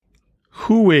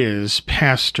Who is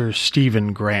Pastor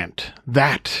Stephen Grant?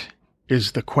 That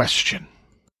is the question.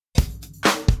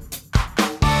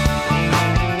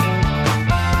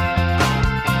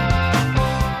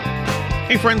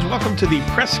 Hey friends, welcome to the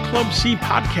Press Club C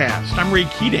podcast. I'm Ray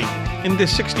Keating. In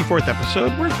this 64th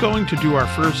episode, we're going to do our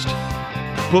first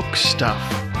book stuff.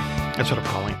 That's what I'm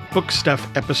calling it. Book stuff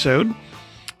episode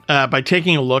by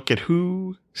taking a look at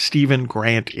who Stephen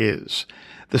Grant is,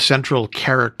 the central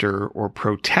character or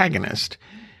protagonist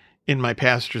in my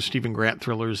Pastor Stephen Grant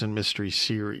thrillers and mystery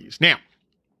series. Now,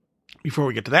 before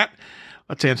we get to that,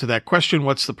 let's answer that question.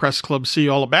 What's the Press Club C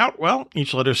all about? Well,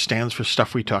 each letter stands for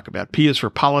stuff we talk about. P is for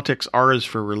politics. R is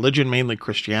for religion, mainly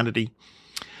Christianity.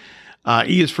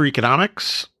 E is for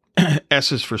economics.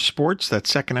 S is for sports. That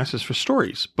second S is for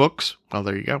stories. Books. Well,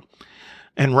 there you go.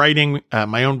 And writing,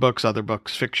 my own books, other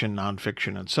books, fiction,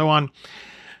 nonfiction, and so on.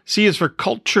 C is for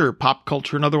culture, pop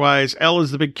culture, and otherwise. L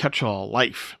is the big catch-all,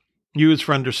 life. U is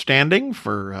for understanding,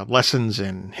 for lessons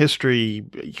in history,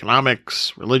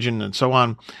 economics, religion, and so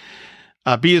on.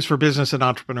 B is for business and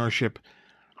entrepreneurship.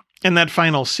 And that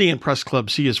final C in Press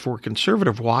Club C is for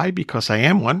conservative. Why? Because I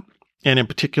am one. And in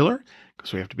particular,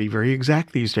 because we have to be very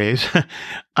exact these days,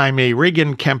 I'm a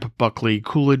Reagan, Kemp, Buckley,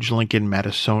 Coolidge, Lincoln,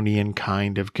 Madisonian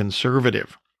kind of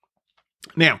conservative.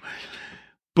 Now,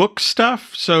 book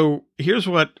stuff. So here's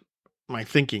what my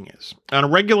thinking is. On a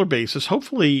regular basis,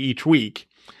 hopefully each week,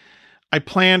 I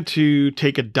plan to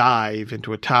take a dive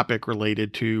into a topic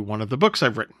related to one of the books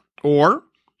I've written, or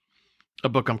a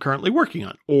book I'm currently working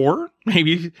on, or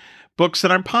maybe books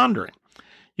that I'm pondering.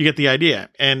 You get the idea.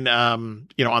 And, on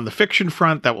the fiction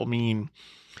front, that will mean,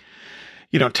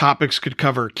 topics could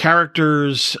cover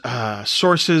characters,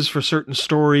 sources for certain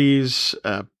stories,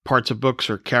 parts of books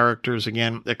or characters,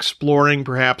 again, exploring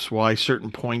perhaps why certain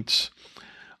points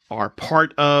are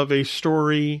part of a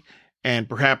story, and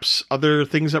perhaps other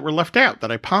things that were left out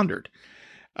that I pondered.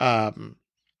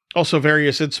 Also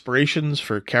various inspirations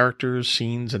for characters,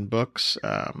 scenes, and books.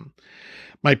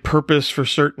 My purpose for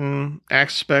certain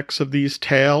aspects of these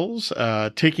tales,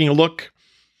 taking a look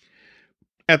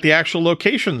at the actual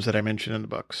locations that I mentioned in the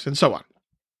books, and so on.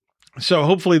 So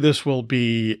hopefully this will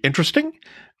be interesting,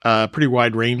 pretty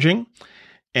wide-ranging,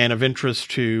 and of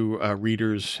interest to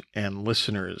readers and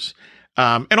listeners.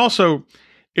 And also,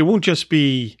 it won't just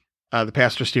be the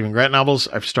Pastor Stephen Grant novels.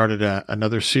 I've started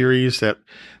another series that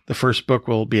the first book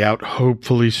will be out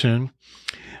hopefully soon.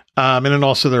 And then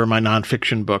also there are my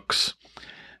nonfiction books,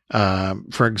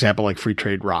 for example, like Free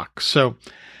Trade Rocks. So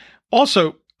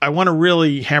also, I want to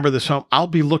really hammer this home. I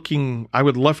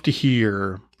would love to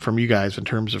hear from you guys in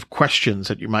terms of questions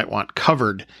that you might want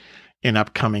covered in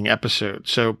upcoming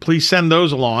episodes. So please send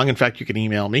those along. In fact, you can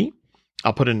email me.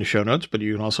 I'll put it in the show notes, but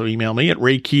you can also email me at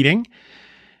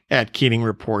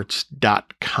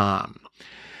raykeating@keatingreports.com.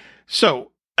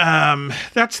 So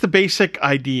that's the basic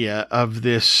idea of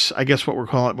this, I guess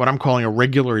what I'm calling a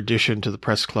regular addition to the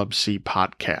Press Club C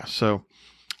podcast. So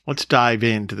let's dive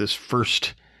into this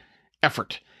first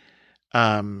effort.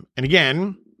 And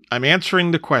again, I'm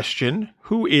answering the question,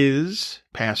 who is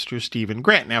Pastor Stephen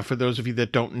Grant? Now, for those of you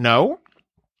that don't know,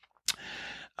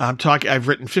 I've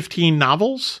written 15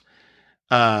 novels.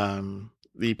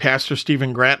 The Pastor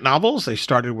Stephen Grant novels, they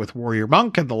started with Warrior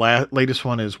Monk, and the latest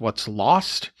one is What's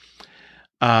Lost.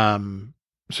 So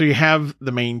you have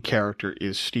the main character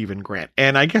is Stephen Grant.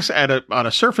 And I guess on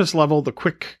a surface level, the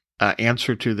quick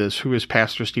answer to this, who is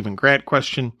Pastor Stephen Grant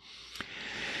question,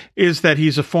 is that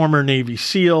he's a former Navy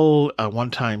SEAL, a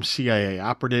one-time CIA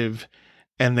operative,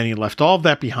 and then he left all of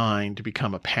that behind to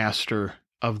become a pastor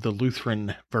of the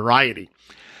Lutheran variety.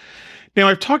 Now,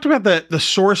 I've talked about the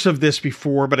source of this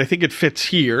before, but I think it fits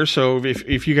here. So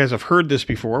if you guys have heard this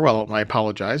before, well, I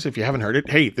apologize. If you haven't heard it,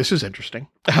 hey, this is interesting.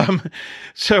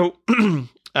 So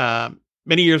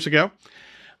many years ago,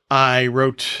 I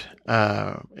wrote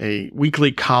a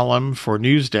weekly column for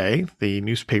Newsday, the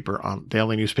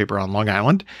daily newspaper on Long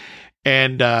Island.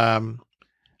 And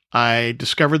I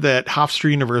discovered that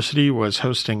Hofstra University was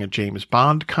hosting a James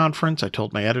Bond conference. I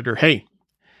told my editor, hey,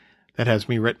 that has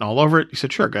me written all over it. He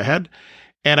said, sure, go ahead.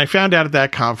 And I found out at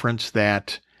that conference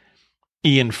that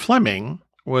Ian Fleming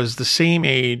was the same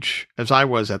age as I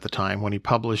was at the time when he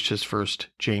published his first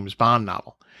James Bond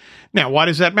novel. Now, why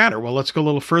does that matter? Well, let's go a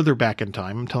little further back in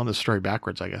time. I'm telling this story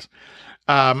backwards, I guess.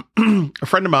 A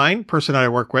friend of mine, person that I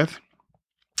work with,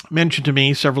 mentioned to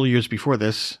me several years before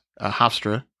this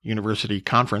Hofstra University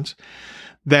conference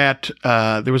that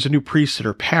there was a new priest at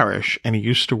her parish, and he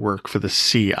used to work for the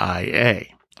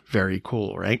CIA. Very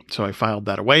cool, right? So I filed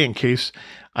that away in case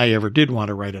I ever did want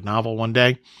to write a novel one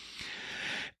day.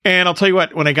 And I'll tell you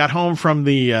what, when I got home from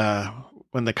the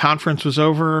when the conference was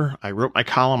over, I wrote my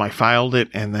column, I filed it,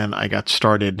 and then I got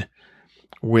started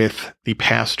with the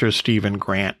Pastor Stephen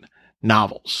Grant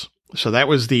novels. So that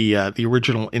was the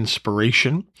original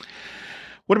inspiration.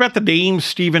 What about the name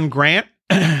Stephen Grant?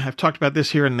 I've talked about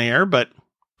this here and there, but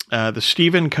the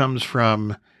Stephen comes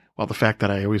from, well, the fact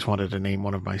that I always wanted to name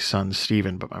one of my sons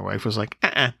Stephen, but my wife was like,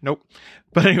 nope.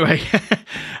 But anyway,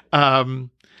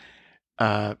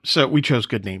 so we chose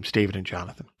good names, David and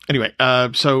Jonathan. Anyway,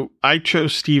 so I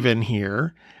chose Stephen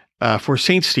here for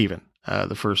Saint Stephen,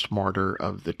 the first martyr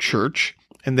of the church.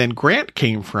 And then Grant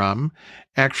came from,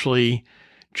 actually,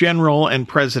 General and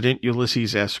President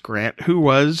Ulysses S. Grant, who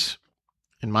was,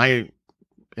 in my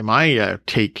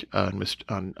take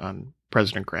on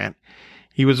President Grant,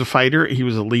 he was a fighter, he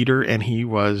was a leader, and he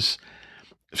was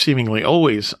seemingly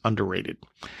always underrated.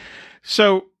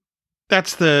 So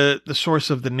that's the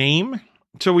source of the name.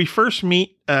 So we first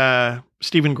meet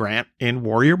Stephen Grant in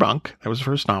Warrior Monk. That was the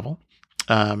first novel,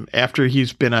 after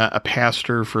he's been a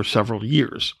pastor for several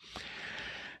years.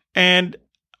 And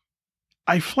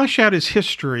I flesh out his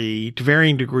history to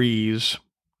varying degrees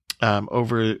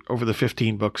over the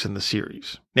 15 books in the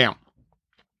series. Now,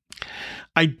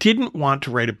 I didn't want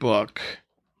to write a book,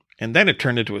 and then it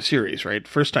turned into a series, right?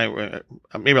 First time,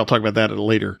 maybe I'll talk about that at a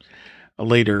later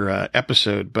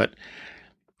episode, but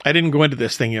I didn't go into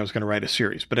this thinking I was going to write a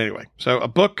series. But anyway, so a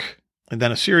book and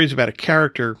then a series about a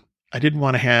character. I didn't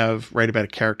want to write about a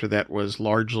character that was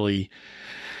largely,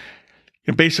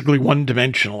 basically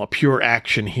one-dimensional, a pure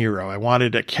action hero. I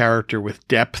wanted a character with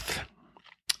depth,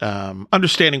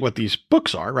 understanding what these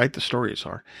books are, right? The stories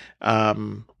are,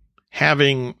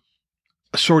 having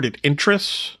assorted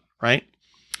interests, right?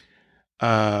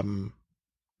 Having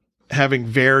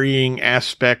varying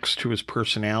aspects to his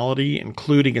personality,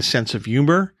 including a sense of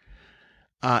humor,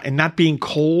 and not being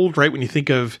cold, right? When you think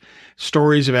of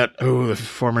stories about, the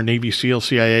former Navy SEAL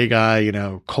CIA guy,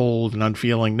 cold and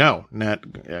unfeeling. No, not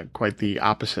quite the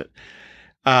opposite.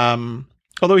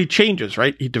 Although he changes,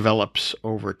 right? He develops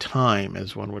over time,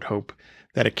 as one would hope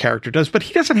that a character does, but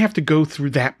he doesn't have to go through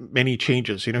that many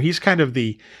changes. He's kind of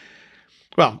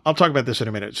well, I'll talk about this in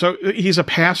a minute. So he's a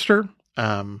pastor,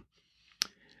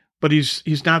 but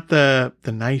he's not the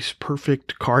nice,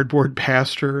 perfect cardboard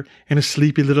pastor in a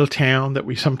sleepy little town that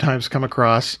we sometimes come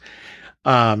across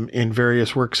in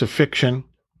various works of fiction.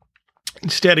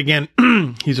 Instead, again,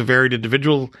 he's a varied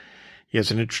individual. He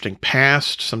has an interesting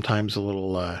past, sometimes a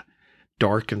little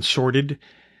dark and sordid.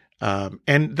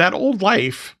 And that old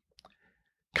life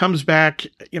comes back.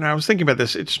 I was thinking about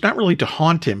this. It's not really to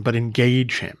haunt him, but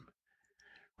engage him,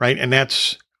 right? And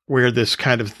that's where this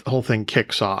kind of whole thing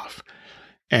kicks off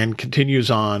and continues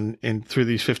on through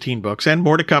these 15 books, and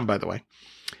more to come, by the way.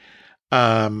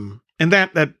 And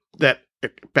that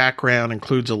background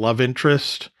includes a love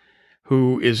interest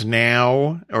who is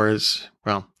now, or is,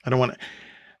 well, I don't want to,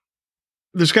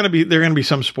 there are going to be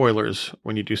some spoilers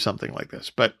when you do something like this,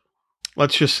 but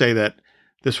let's just say that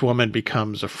this woman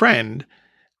becomes a friend,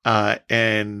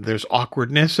 and there's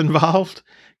awkwardness involved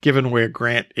given where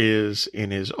Grant is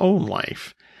in his own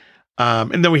life.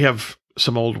 And then we have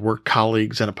some old work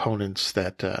colleagues and opponents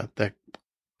that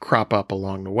crop up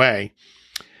along the way.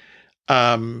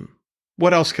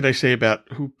 What else could I say about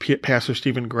who Pastor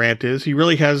Stephen Grant is? He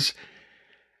really has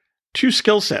two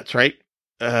skill sets, right?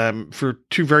 For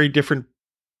two very different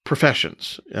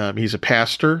professions. He's a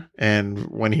pastor, and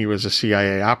when he was a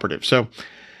CIA operative. So,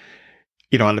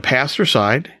 on the pastor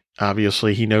side,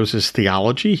 obviously he knows his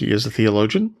theology. He is a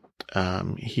theologian.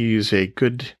 He's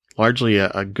largely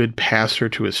a good pastor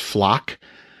to his flock.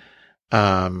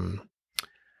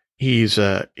 He's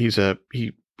a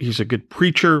good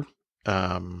preacher.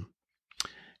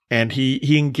 And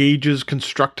he engages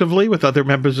constructively with other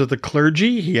members of the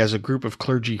clergy. He has a group of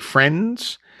clergy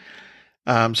friends.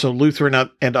 So Lutheran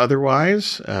and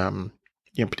otherwise, in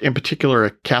particular,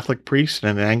 a Catholic priest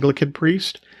and an Anglican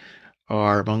priest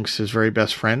are amongst his very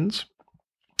best friends.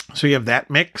 So you have that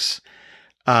mix.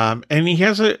 And he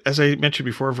has, as I mentioned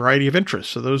before, a variety of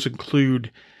interests. So those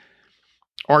include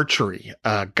archery,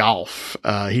 golf.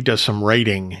 He does some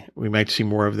writing. We might see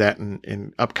more of that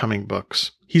in upcoming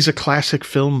books. He's a classic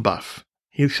film buff.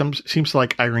 He seems to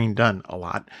like Irene Dunne a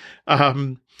lot.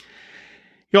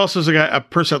 He also is a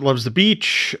person that loves the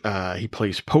beach. He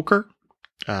plays poker.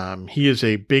 He is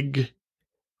a big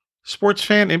sports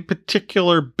fan, in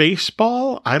particular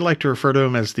baseball. I like to refer to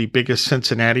him as the biggest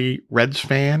Cincinnati Reds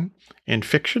fan in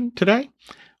fiction today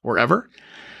or ever.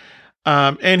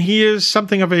 And he is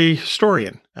something of a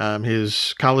historian.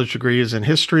 His college degree is in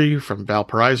history from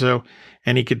Valparaiso,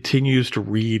 and he continues to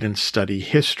read and study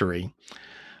history.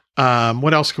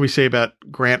 What else can we say about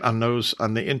Grant on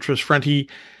the interest front?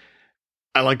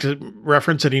 I like to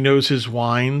reference that he knows his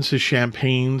wines, his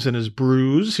champagnes, and his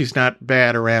brews. He's not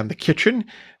bad around the kitchen.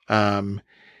 And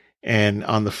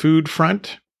on the food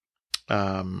front,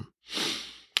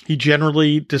 he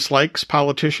generally dislikes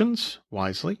politicians,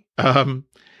 wisely. And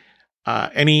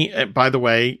by the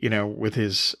way, with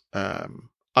his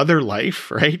other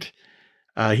life, right?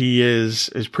 He is,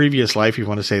 his previous life, you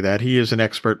want to say that, he is an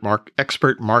expert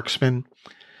marksman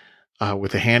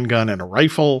with a handgun and a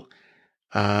rifle.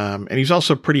 And he's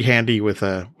also pretty handy with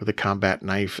a combat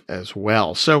knife as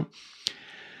well. So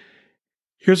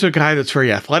here's a guy that's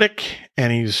very athletic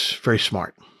and he's very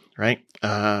smart, right?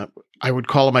 I would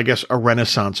call him, I guess, a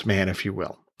Renaissance man, if you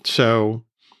will. So,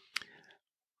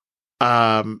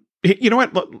 you know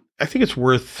what? I think it's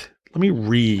worth, let me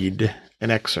read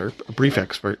a brief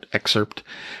excerpt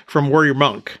from Warrior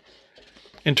Monk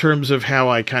in terms of how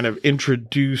I kind of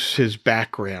introduce his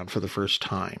background for the first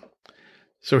time.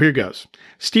 So here goes.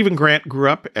 Stephen Grant grew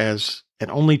up as an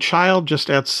only child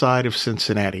just outside of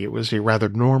Cincinnati. It was a rather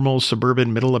normal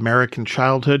suburban middle American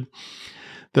childhood,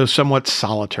 though somewhat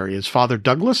solitary. His father,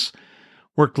 Douglas,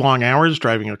 worked long hours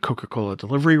driving a Coca-Cola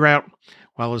delivery route,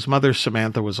 while his mother,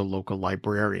 Samantha, was a local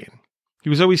librarian. He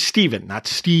was always Stephen, not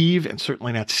Steve, and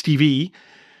certainly not Stevie,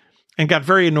 and got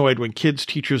very annoyed when kids,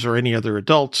 teachers, or any other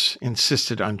adults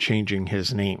insisted on changing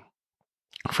his name.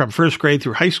 From first grade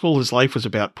through high school, his life was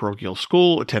about parochial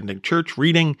school, attending church,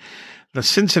 reading the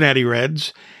Cincinnati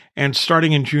Reds, and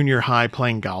starting in junior high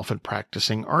playing golf and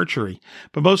practicing archery.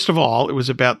 But most of all, it was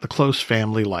about the close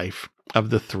family life of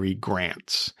the three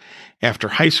Grants. After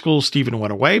high school, Stephen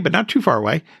went away, but not too far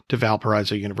away, to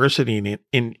Valparaiso University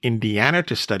in Indiana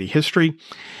to study history.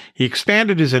 He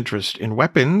expanded his interest in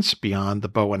weapons beyond the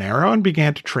bow and arrow and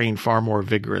began to train far more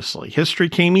vigorously. History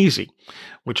came easy,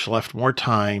 which left more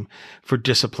time for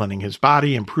disciplining his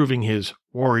body, improving his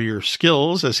warrior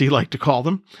skills, as he liked to call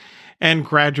them, and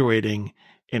graduating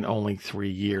in only 3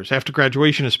 years. After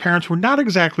graduation, his parents were not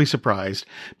exactly surprised,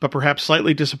 but perhaps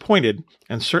slightly disappointed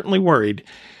and certainly worried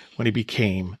when he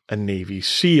became a Navy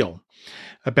SEAL.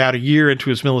 About a year into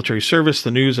his military service,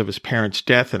 the news of his parents'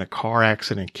 death in a car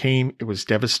accident came. It was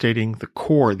devastating. The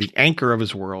core, the anchor of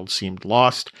his world, seemed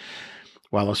lost.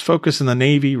 While his focus in the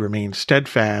Navy remained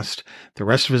steadfast, the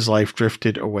rest of his life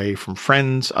drifted away from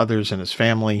friends, others in his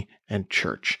family, and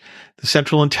church. The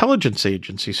Central Intelligence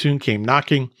Agency soon came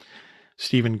knocking.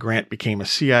 Stephen Grant became a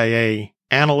CIA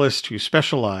analyst who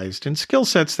specialized in skill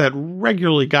sets that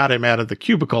regularly got him out of the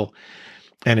cubicle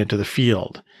and into the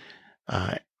field.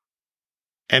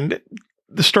 And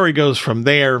the story goes from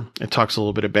there. It talks a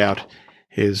little bit about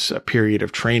his period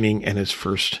of training and his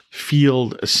first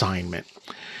field assignment.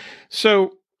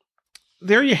 So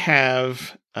there you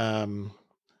have a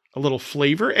little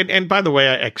flavor. And by the way,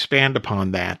 I expand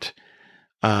upon that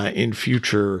in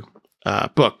future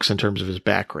books in terms of his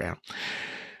background.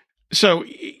 So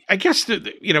I guess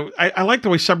I like the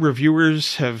way some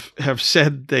reviewers have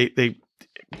said they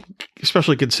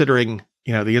especially considering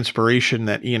the inspiration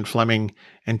that Ian Fleming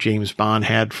and James Bond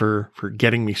had for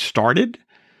getting me started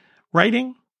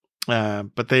writing.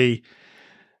 But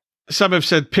some have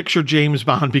said, picture James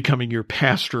Bond becoming your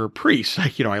pastor or priest.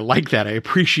 I like that. I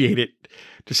appreciate it,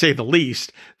 to say the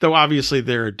least, though obviously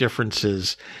there are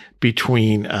differences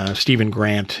between Stephen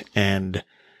Grant and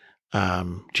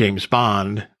James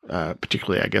Bond,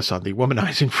 particularly, I guess, on the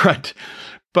womanizing front.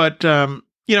 But,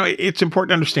 it's important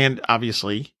to understand,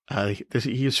 obviously,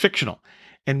 he is fictional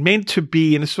and meant to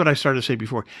be, and this is what I started to say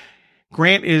before,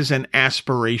 Grant is an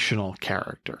aspirational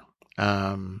character.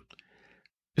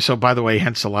 So, by the way,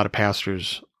 hence a lot of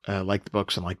pastors like the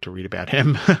books and like to read about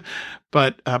him.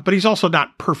 But he's also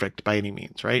not perfect by any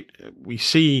means, right? We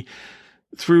see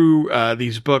through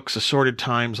these books assorted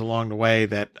times along the way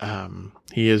that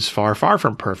he is far, far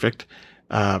from perfect.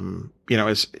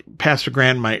 As Pastor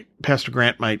Grant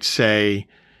might say,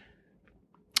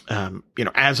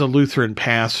 as a Lutheran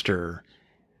pastor,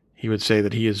 he would say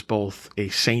that he is both a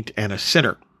saint and a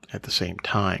sinner at the same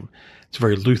time. It's a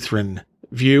very Lutheran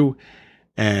view,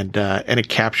 and it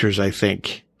captures, I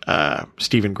think,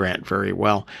 Stephen Grant very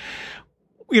well.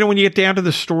 When you get down to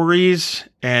the stories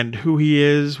and who he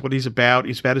is, what he's about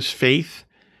his faith.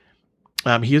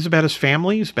 He is about his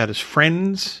family. He's about his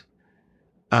friends.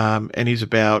 And he's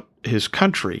about his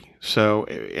country. So,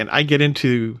 and I get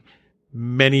into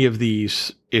many of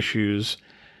these issues,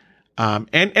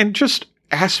 and just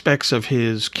aspects of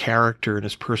his character and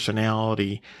his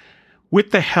personality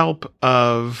with the help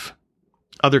of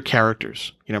other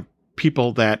characters,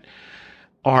 people that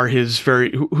are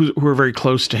who are very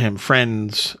close to him,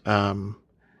 friends, a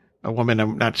woman,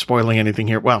 I'm not spoiling anything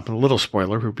here. Well, a little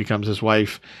spoiler, who becomes his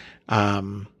wife,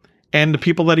 and the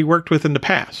people that he worked with in the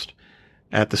past.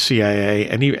 at the CIA,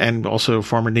 and also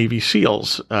former Navy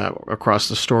SEALs across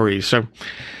the stories. So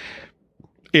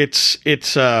it's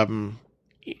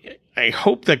I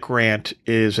hope that Grant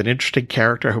is an interesting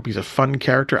character. I hope he's a fun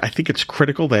character. I think it's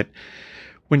critical that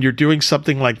when you're doing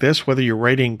something like this, whether you're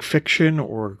writing fiction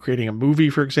or creating a movie,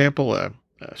 for example, a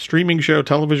streaming show,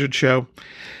 television show,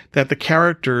 that the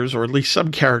characters, or at least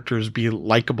some characters, be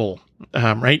likable,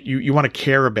 right? You want to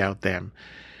care about them.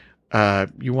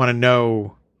 You want to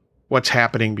know what's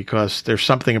happening because there's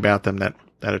something about them that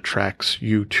attracts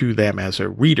you to them as a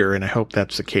reader, and I hope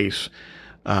that's the case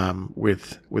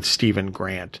with Stephen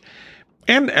Grant.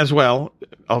 And as well,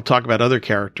 I'll talk about other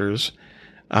characters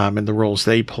and the roles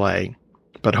they play,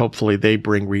 but hopefully they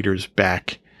bring readers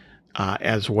back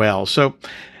as well. So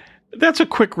that's a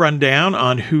quick rundown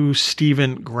on who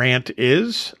Stephen Grant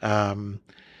is.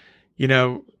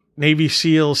 Navy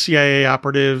SEAL, CIA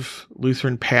operative,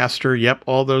 Lutheran pastor, yep,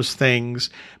 all those things.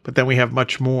 But then we have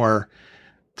much more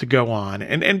to go on.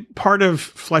 And part of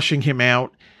fleshing him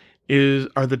out is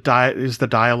the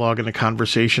dialogue and the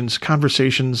conversations.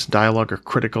 Dialogue are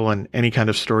critical in any kind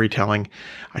of storytelling.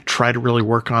 I try to really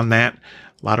work on that.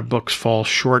 A lot of books fall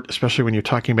short, especially when you're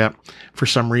talking about, for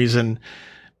some reason,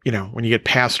 when you get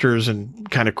pastors and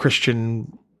kind of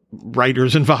Christian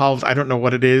writers involved. I don't know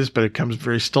what it is, but it comes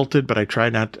very stilted, but I try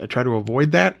to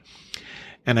avoid that.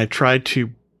 And I try to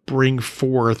bring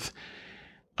forth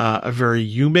a very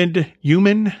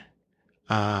human,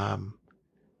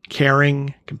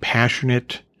 caring,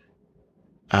 compassionate,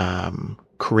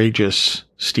 courageous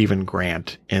Stephen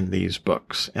Grant in these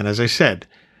books. And as I said,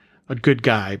 a good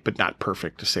guy, but not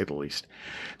perfect, to say the least.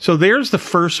 So there's the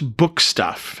first book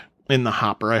stuff in the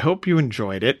hopper. I hope you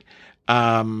enjoyed it.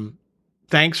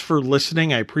 Thanks for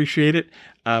listening. I appreciate it.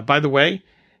 By the way,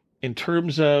 in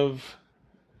terms of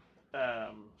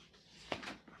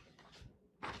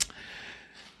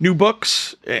new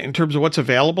books, in terms of what's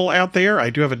available out there, I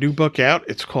do have a new book out.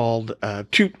 It's called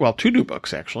two new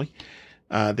books, actually.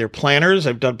 They're planners.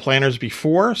 I've done planners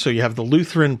before. So you have the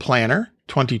Lutheran Planner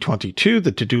 2022,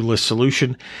 the To-Do List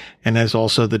Solution, and there's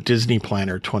also the Disney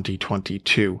Planner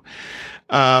 2022.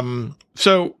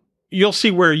 So you'll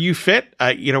see where you fit.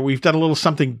 We've done a little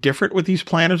something different with these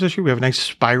planners this year. We have a nice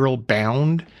spiral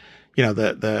bound.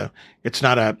 It's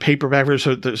not a paperback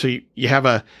version. So you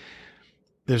have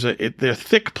they're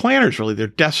thick planners, really. They're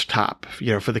desktop,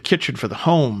 for the kitchen, for the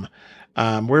home,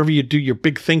 wherever you do your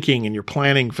big thinking and your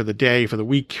planning for the day, for the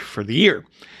week, for the year.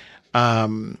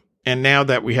 And now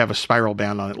that we have a spiral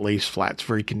bound on it, lace flat, it's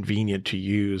very convenient to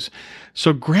use.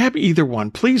 So grab either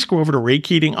one. Please go over to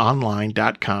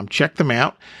raykeatingonline.com. Check them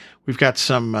out. We've got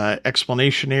some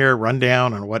explanation there,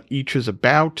 rundown on what each is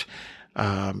about.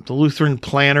 The Lutheran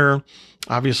Planner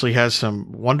obviously has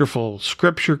some wonderful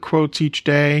scripture quotes each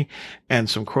day and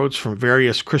some quotes from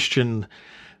various Christian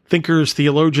thinkers,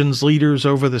 theologians, leaders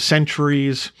over the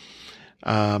centuries.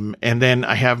 And then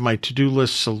I have my to-do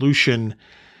list solution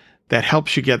that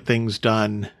helps you get things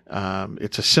done.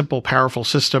 It's a simple, powerful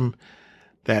system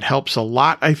that helps a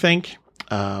lot, I think.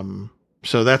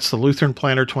 So that's the Lutheran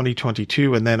Planner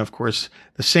 2022. And then, of course,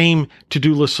 the same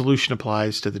to-do list solution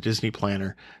applies to the Disney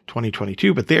Planner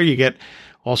 2022. But there you get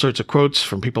all sorts of quotes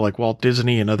from people like Walt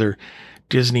Disney and other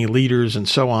Disney leaders and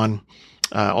so on.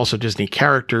 Also Disney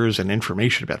characters and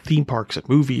information about theme parks and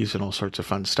movies and all sorts of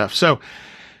fun stuff. So,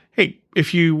 hey,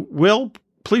 if you will,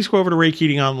 please go over to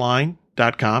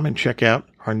raykeatingonline.com and check out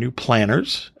our new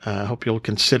planners. I hope you'll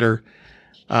consider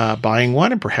buying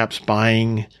one and perhaps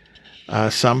buying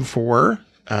some for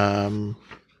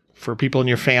people in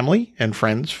your family and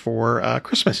friends for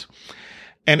Christmas.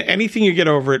 And anything you get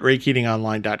over at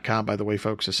raykeatingonline.com, by the way,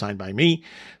 folks, is signed by me.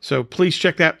 So please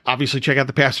check that. Obviously, check out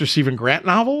the Pastor Stephen Grant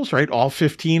novels, right? All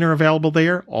 15 are available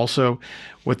there. Also,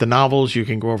 with the novels, you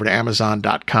can go over to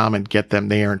amazon.com and get them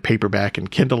there in paperback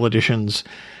and Kindle editions.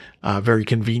 Very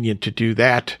convenient to do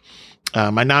that.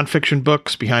 My nonfiction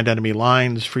books, Behind Enemy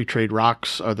Lines, Free Trade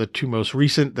Rocks, are the two most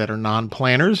recent that are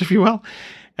non-planners, if you will.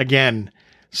 Again,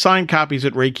 signed copies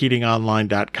at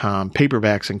raykeatingonline.com,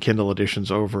 paperbacks and Kindle editions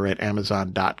over at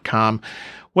amazon.com.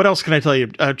 What else can I tell you?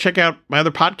 Check out my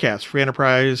other podcast, Free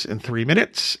Enterprise in 3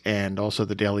 Minutes, and also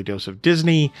the Daily Dose of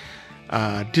Disney,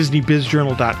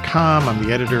 DisneyBizJournal.com. I'm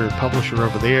the editor and publisher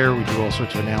over there. We do all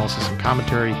sorts of analysis and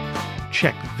commentary.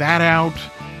 Check that out.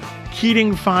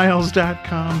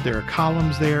 KeatingFiles.com. There are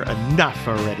columns there. Enough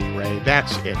already, Ray.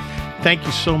 That's it. Thank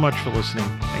you so much for listening,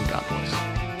 and God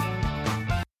bless.